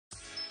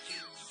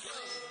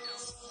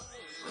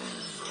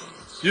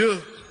Yeah.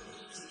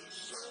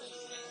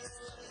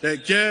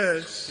 That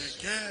gas.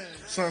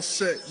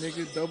 Sunset,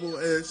 nigga. Double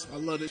S. I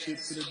love that shit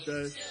to the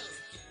death.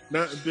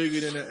 Nothing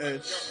bigger than an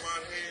S.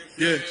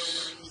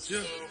 Yes. Yeah.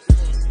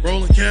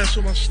 Rolling gas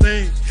with my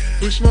stain.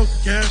 We smoking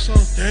gas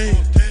all day.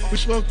 We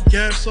smoking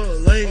gas all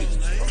late.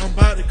 I'm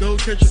about to go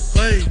catch a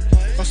play.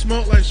 I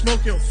smoke like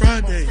smoking on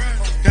Friday.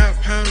 Got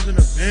pounds in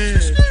the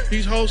van.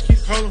 These hoes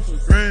keep calling for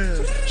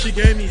grams. She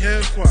gave me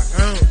head for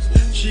an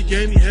ounce. She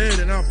gave me head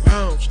and I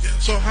bounced.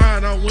 So high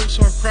and I went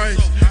saw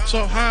Christ.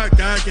 So high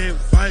God gave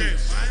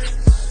advice.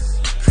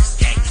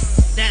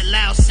 That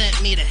loud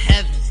sent me to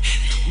heaven.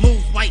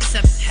 Move white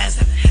 7th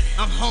heaven.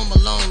 I'm home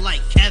alone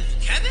like Kevin.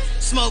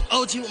 Smoke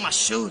OG with my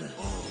shooter.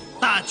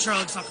 Buy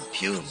drugs on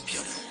computer.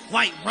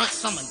 White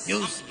runts I'ma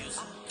use.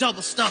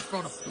 Double stuff,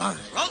 roll the blunt.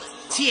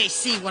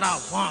 THC what I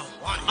want.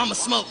 I'ma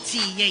smoke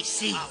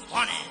THC.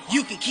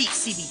 You can keep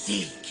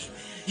CBD.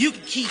 You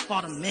can keep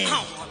all the men.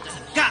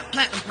 Got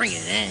platinum, bring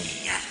it in.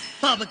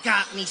 Bubba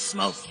got me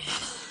smoking.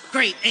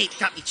 Grape 8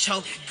 got me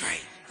choking.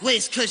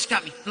 Wiz Kush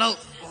got me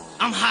floating.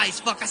 I'm high as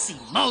fuck, I see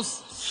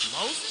Moses.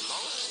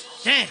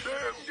 Damn.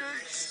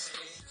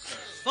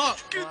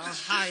 Fuck, bro, I'm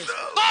high as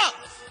fuck.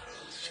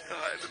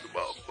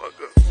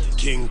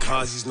 King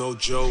Kaze's no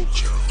joke.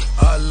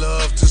 I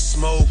love to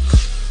smoke.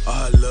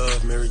 I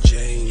love Mary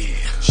Jane.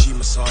 She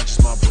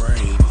massages my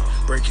brain,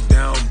 breaking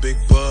down big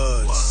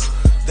buds.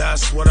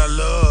 That's what I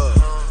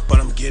love. But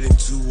I'm getting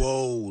too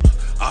old.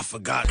 I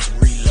forgot to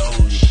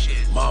reload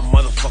my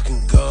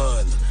motherfucking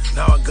gun.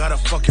 Now I gotta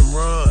fucking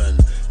run.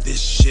 This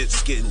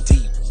shit's getting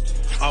deep.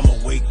 I'm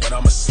awake, but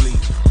I'm asleep.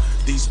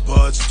 These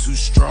buds are too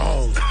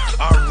strong.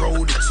 I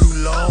rode it too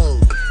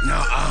long.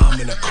 Now I'm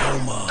in a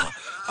coma.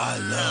 I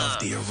love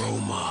the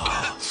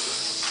aroma.